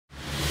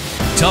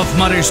Tough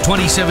Mudder's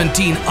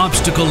 2017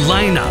 obstacle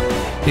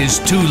lineup is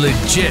too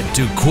legit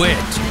to quit.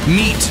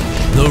 Meet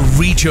the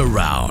Reach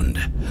Around.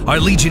 Our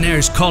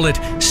Legionnaires call it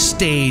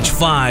Stage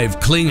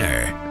 5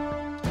 Clinger.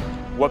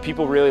 What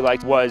people really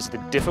liked was the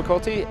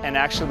difficulty, and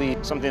actually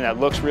something that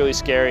looks really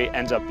scary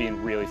ends up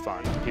being really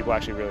fun. People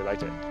actually really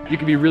liked it. You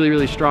can be really,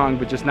 really strong,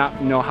 but just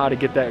not know how to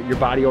get your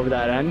body over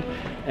that end,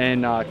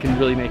 and can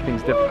really make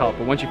things difficult.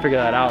 But once you figure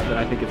that out, then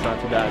I think it's not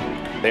too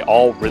bad. They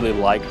all really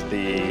liked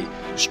the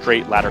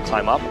straight ladder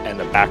climb up and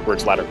the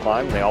backwards ladder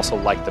climb. They also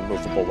liked the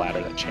movable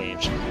ladder that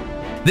changed.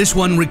 This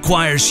one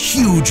requires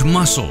huge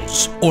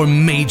muscles or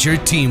major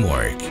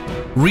teamwork.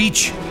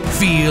 Reach,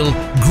 feel,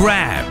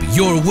 grab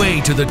your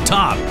way to the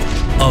top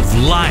of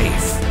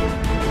life.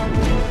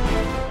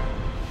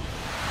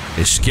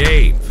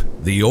 Escape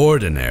the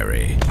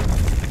ordinary.